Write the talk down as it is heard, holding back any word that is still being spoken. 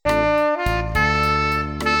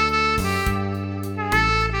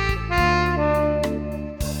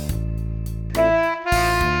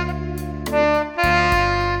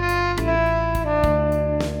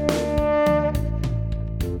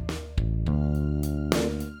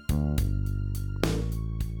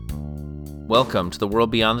Welcome to The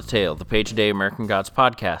World Beyond the Tale, the Page a Day American Gods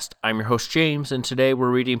podcast. I'm your host, James, and today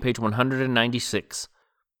we're reading page 196.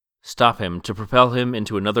 Stop him, to propel him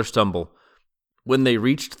into another stumble. When they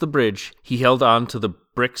reached the bridge, he held on to the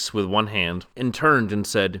bricks with one hand and turned and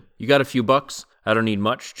said, "You got a few bucks? I don't need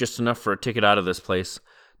much, just enough for a ticket out of this place.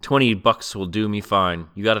 $20 will do me fine.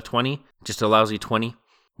 You got a 20? Just a lousy 20?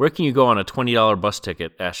 Where can you go on a $20 bus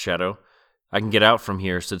ticket?" asked Shadow. "I can get out from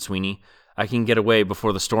here," said Sweeney. "I can get away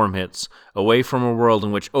before the storm hits, away from a world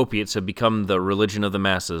in which opiates have become the religion of the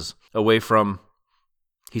masses, away from—"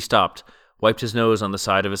 He stopped, wiped his nose on the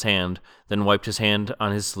side of his hand, then wiped his hand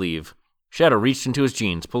on his sleeve. Shadow reached into his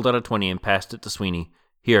jeans, pulled out a 20, and passed it to Sweeney.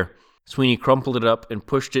 "Here." Sweeney crumpled it up and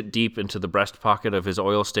pushed it deep into the breast pocket of his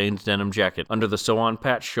oil-stained denim jacket, under the sew-on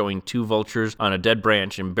patch showing two vultures on a dead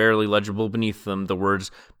branch and barely legible beneath them the words,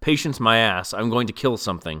 "Patience my ass, I'm going to kill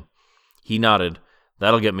something." He nodded.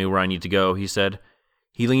 "That'll get me where I need to go," he said.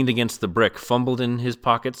 He leaned against the brick, fumbled in his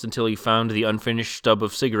pockets until he found the unfinished stub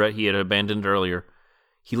of cigarette he had abandoned earlier.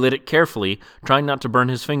 He lit it carefully, trying not to burn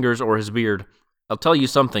his fingers or his beard. "I'll tell you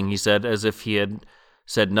something," he said, as if he had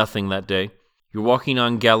said nothing that day. "You're walking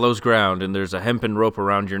on gallows ground, and there's a hempen rope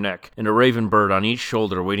around your neck, and a raven bird on each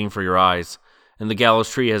shoulder waiting for your eyes. And the gallows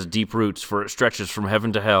tree has deep roots, for it stretches from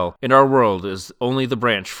heaven to hell, and our world is only the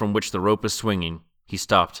branch from which the rope is swinging." He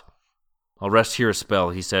stopped. "I'll rest here a spell,"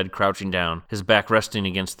 he said, crouching down, his back resting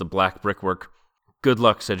against the black brickwork. "Good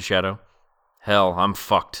luck," said Shadow. "Hell, I'm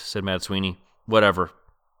fucked," said Mad Sweeney. "Whatever.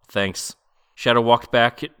 Thanks." Shadow walked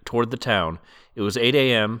back toward the town. It was 8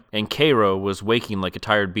 a.m., and Cairo was waking like a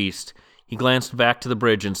tired beast. He glanced back to the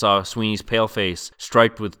bridge and saw Sweeney's pale face,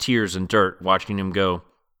 striped with tears and dirt, watching him go.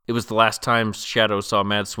 It was the last time Shadow saw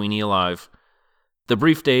Mad Sweeney alive. The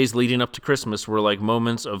brief days leading up to Christmas were like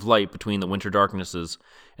moments of light between the winter darknesses,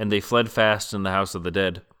 and they fled fast in the house of the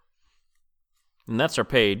dead. And that's our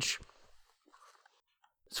page.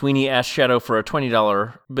 Sweeney asked Shadow for a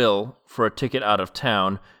 $20 bill for a ticket out of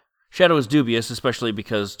town. Shadow was dubious, especially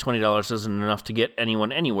because $20 isn't enough to get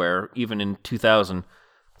anyone anywhere, even in 2000.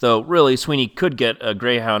 Though, really, Sweeney could get a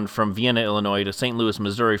Greyhound from Vienna, Illinois to St. Louis,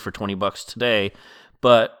 Missouri for $20 today,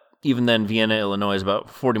 but even then, Vienna, Illinois is about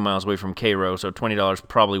 40 miles away from Cairo, so $20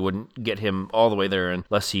 probably wouldn't get him all the way there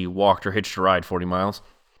unless he walked or hitched a ride 40 miles.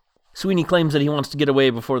 Sweeney claims that he wants to get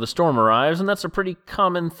away before the storm arrives, and that's a pretty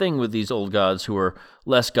common thing with these old gods who are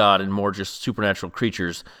less god and more just supernatural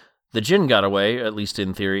creatures. The Jinn got away, at least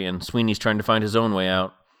in theory, and Sweeney's trying to find his own way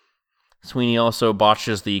out. Sweeney also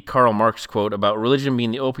botches the Karl Marx quote about religion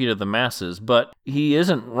being the opiate of the masses, but he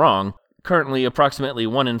isn't wrong. Currently, approximately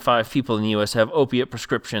 1 in 5 people in the U.S. have opiate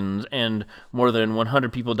prescriptions, and more than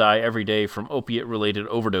 100 people die every day from opiate-related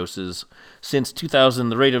overdoses. Since 2000,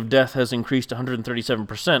 the rate of death has increased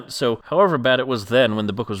 137%, so however bad it was then when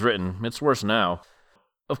the book was written, it's worse now.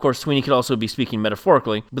 Of course, Sweeney could also be speaking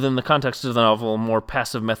metaphorically, but in the context of the novel, more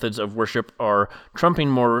passive methods of worship are trumping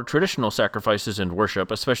more traditional sacrifices and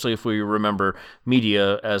worship, especially if we remember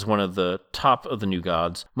media as one of the top of the new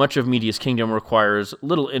gods. Much of media's kingdom requires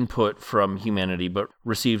little input from humanity, but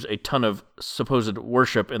receives a ton of supposed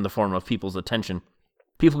worship in the form of people's attention.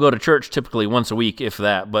 People go to church typically once a week, if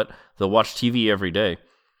that, but they'll watch TV every day.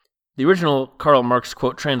 The original Karl Marx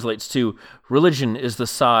quote translates to, "Religion is the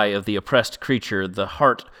sigh of the oppressed creature, the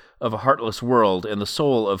heart of a heartless world, and the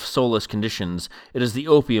soul of soulless conditions. It is the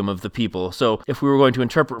opium of the people." So if we were going to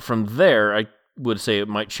interpret from there, I would say it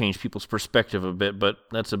might change people's perspective a bit, but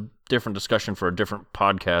that's a different discussion for a different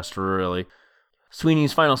podcast, really.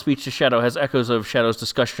 Sweeney's final speech to Shadow has echoes of Shadow's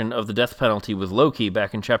discussion of the death penalty with Loki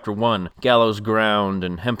back in Chapter 1, gallows ground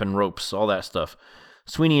and hempen ropes, all that stuff.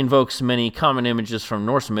 Sweeney invokes many common images from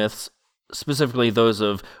Norse myths, specifically those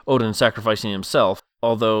of Odin sacrificing himself,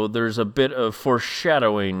 although there's a bit of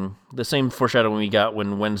foreshadowing, the same foreshadowing we got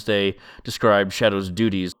when Wednesday described Shadow's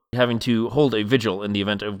duties, having to hold a vigil in the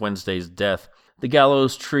event of Wednesday's death. The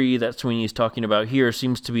gallows tree that Sweeney is talking about here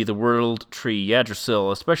seems to be the world tree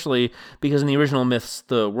Yggdrasil, especially because in the original myths,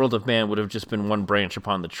 the world of man would have just been one branch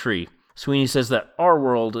upon the tree. Sweeney says that our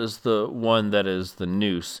world is the one that is the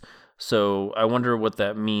noose. So I wonder what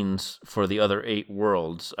that means for the other 8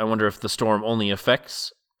 worlds. I wonder if the storm only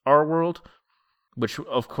affects our world, which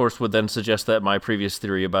of course would then suggest that my previous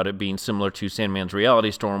theory about it being similar to Sandman's reality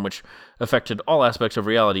storm, which affected all aspects of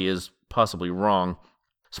reality, is possibly wrong.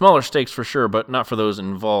 Smaller stakes for sure, but not for those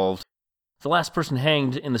involved. The last person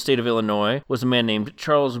hanged in the state of Illinois was a man named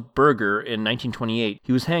Charles Berger in 1928.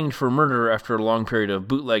 He was hanged for murder after a long period of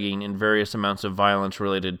bootlegging and various amounts of violence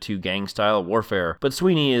related to gang-style warfare. But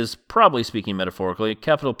Sweeney is probably speaking metaphorically.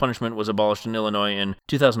 Capital punishment was abolished in Illinois in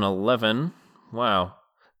 2011. Wow.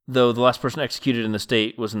 Though the last person executed in the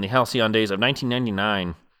state was in the halcyon days of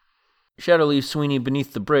 1999. Shadow leaves Sweeney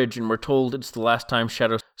beneath the bridge, and we're told it's the last time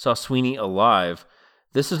Shadow saw Sweeney alive.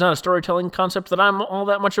 This is not a storytelling concept that I'm all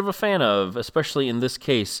that much of a fan of, especially in this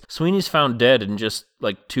case. Sweeney's found dead in just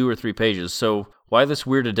 2 or 3 pages, so why this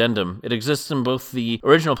weird addendum? It exists in both the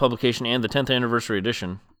original publication and the 10th anniversary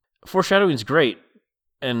edition. Foreshadowing's great,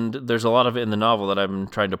 and there's a lot of it in the novel that I'm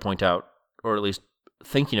trying to point out, or at least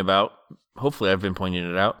thinking about. Hopefully I've been pointing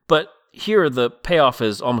it out. But here, the payoff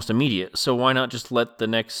is almost immediate, so why not just let the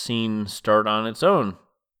next scene start on its own?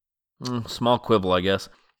 Small quibble, I guess.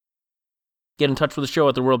 Get in touch with the show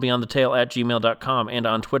at theworldbeyondthetale@gmail.com and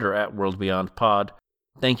on Twitter @worldbeyondpod.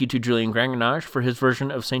 Thank you to Julian Granganage for his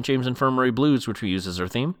version of St. James Infirmary Blues, which we use as our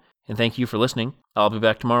theme. And thank you for listening. I'll be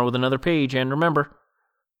back tomorrow with another page, and remember,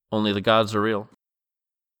 only the gods are real.